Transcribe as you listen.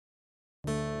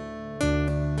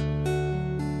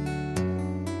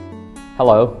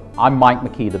Hello, I'm Mike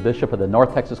McKee, the Bishop of the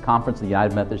North Texas Conference of the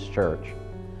United Methodist Church.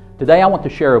 Today I want to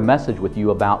share a message with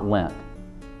you about Lent,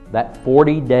 that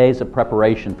 40 days of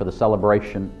preparation for the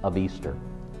celebration of Easter.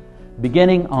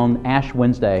 Beginning on Ash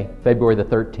Wednesday, February the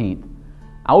 13th,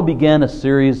 I will begin a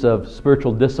series of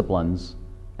spiritual disciplines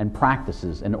and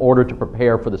practices in order to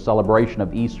prepare for the celebration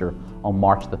of Easter on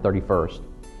March the 31st.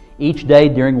 Each day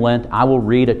during Lent, I will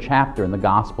read a chapter in the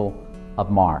Gospel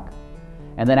of Mark.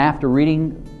 And then after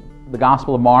reading the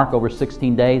Gospel of Mark over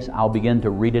 16 days, I'll begin to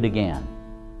read it again.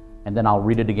 And then I'll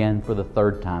read it again for the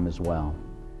third time as well.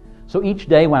 So each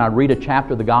day when I read a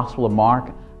chapter of the Gospel of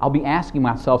Mark, I'll be asking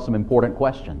myself some important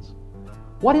questions.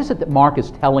 What is it that Mark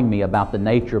is telling me about the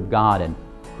nature of God and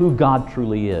who God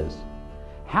truly is?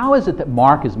 How is it that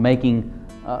Mark is making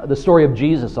the story of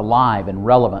Jesus alive and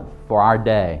relevant for our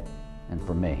day and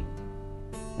for me?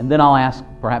 And then I'll ask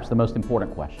perhaps the most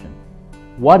important question.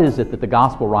 What is it that the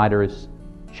Gospel writer is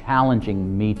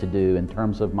challenging me to do in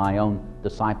terms of my own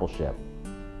discipleship?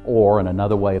 Or, in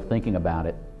another way of thinking about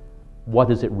it, what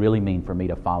does it really mean for me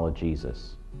to follow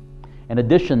Jesus? In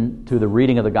addition to the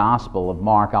reading of the Gospel of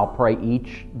Mark, I'll pray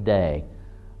each day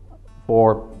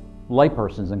for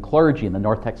laypersons and clergy in the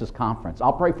North Texas Conference.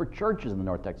 I'll pray for churches in the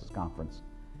North Texas Conference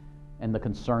and the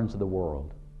concerns of the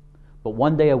world. But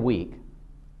one day a week,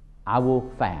 I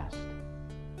will fast.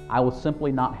 I will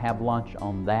simply not have lunch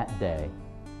on that day.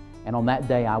 And on that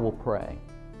day, I will pray.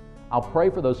 I'll pray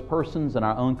for those persons in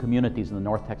our own communities in the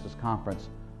North Texas Conference,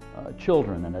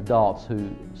 children and adults who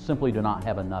simply do not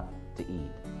have enough to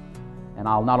eat. And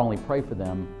I'll not only pray for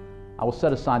them, I will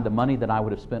set aside the money that I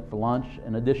would have spent for lunch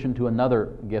in addition to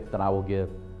another gift that I will give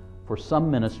for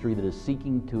some ministry that is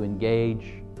seeking to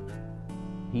engage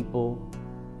people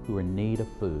who are in need of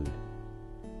food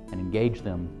and engage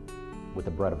them with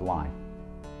the bread of life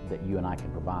that you and I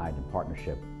can provide in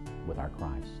partnership with our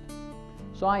Christ.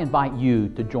 So I invite you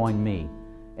to join me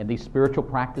in these spiritual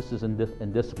practices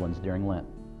and disciplines during Lent.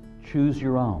 Choose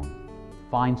your own.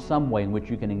 Find some way in which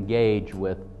you can engage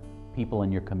with people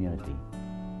in your community.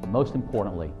 But most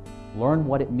importantly, learn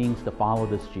what it means to follow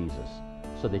this Jesus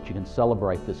so that you can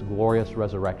celebrate this glorious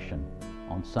resurrection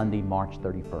on Sunday, March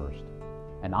 31st.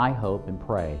 And I hope and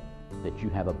pray that you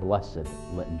have a blessed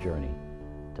Lenten journey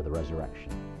to the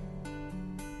resurrection.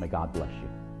 May God bless you.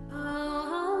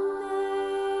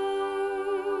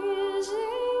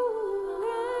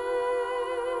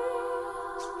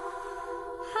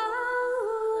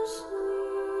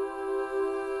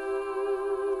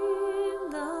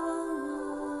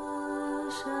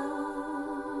 Shine.